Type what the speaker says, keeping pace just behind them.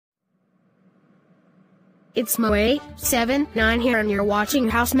It's Moe79 here and you're watching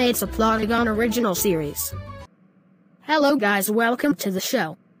Housemates, a Plotagon original series. Hello guys, welcome to the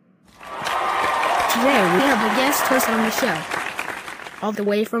show. Today we have a guest host on the show. All the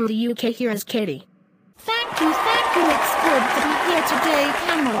way from the UK, here is Katie. Thank you, it's good to be here today,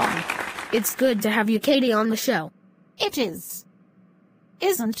 Cameron. It's good to have you, Katie, on the show. It is.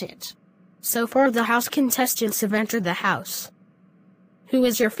 Isn't it? So far the house contestants have entered the house. Who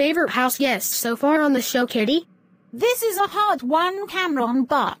is your favorite house guest so far on the show, Katie? This is a hard one, Cameron,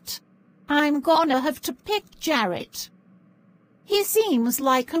 but I'm gonna have to pick Jarrett. He seems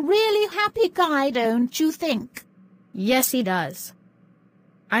like a really happy guy, don't you think? Yes, he does.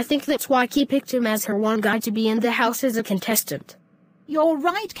 I think that's why Ki picked him as her one guy to be in the house as a contestant. You're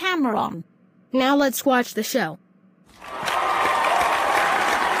right, Cameron. Now let's watch the show.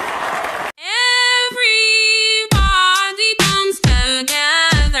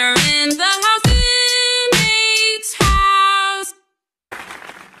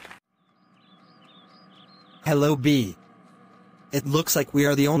 Hello, B. It looks like we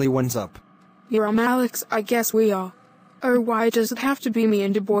are the only ones up. Yeah, I'm Alex, I guess we are. Oh, why does it have to be me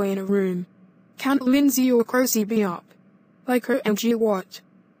and a boy in a room? Can't Lindsay or Crossy be up? Like OMG what?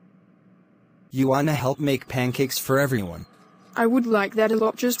 You wanna help make pancakes for everyone? I would like that a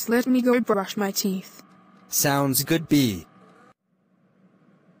lot, just let me go brush my teeth. Sounds good, B.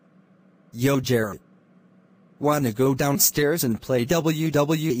 Yo, Jared. Wanna go downstairs and play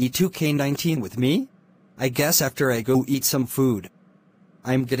WWE 2K19 with me? I guess after I go eat some food.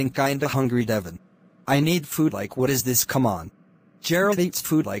 I'm getting kinda hungry, Devin. I need food. Like, what is this? Come on. Gerald eats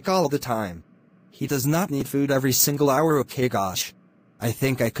food like all the time. He does not need food every single hour, okay? Gosh. I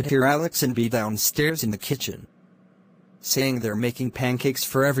think I could hear Alex and B downstairs in the kitchen saying they're making pancakes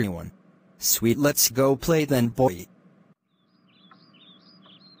for everyone. Sweet, let's go play then, boy.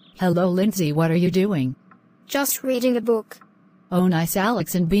 Hello, Lindsay, what are you doing? Just reading a book. Oh nice,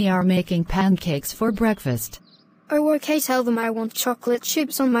 Alex and B are making pancakes for breakfast. Oh okay, tell them I want chocolate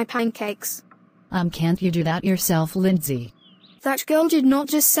chips on my pancakes. Can't you do that yourself, Lindsay? That girl did not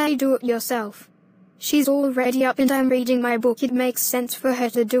just say do it yourself. She's already up and I'm reading my book, it makes sense for her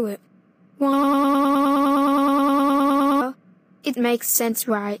to do it. Wah. It makes sense,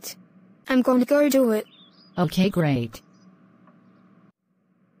 right? I'm gonna go do it. Okay, great.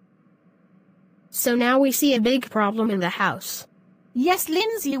 So now we see a big problem in the house. Yes,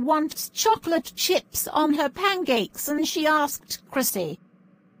 Lindsay wants chocolate chips on her pancakes and she asked Chrissy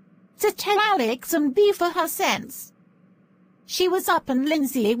to tell Alex and B for her sense. She was up and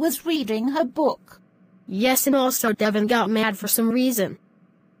Lindsay was reading her book. Yes, and also Devin got mad for some reason.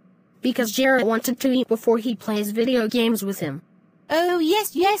 Because Jared wanted to eat before he plays video games with him. Oh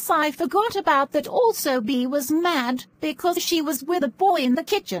yes, I forgot about that. Also B was mad because she was with a boy in the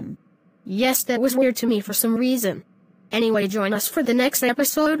kitchen. Yes, that was weird to me for some reason. Anyway, join us for the next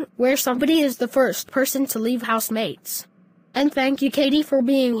episode, where somebody is the first person to leave Housemates. And thank you, Katie, for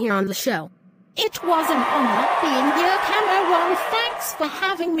being here on the show. It was an honor being here, Cameron. Thanks for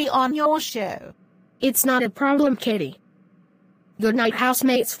having me on your show. It's not a problem, Katie. Good night,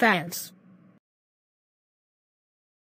 Housemates fans.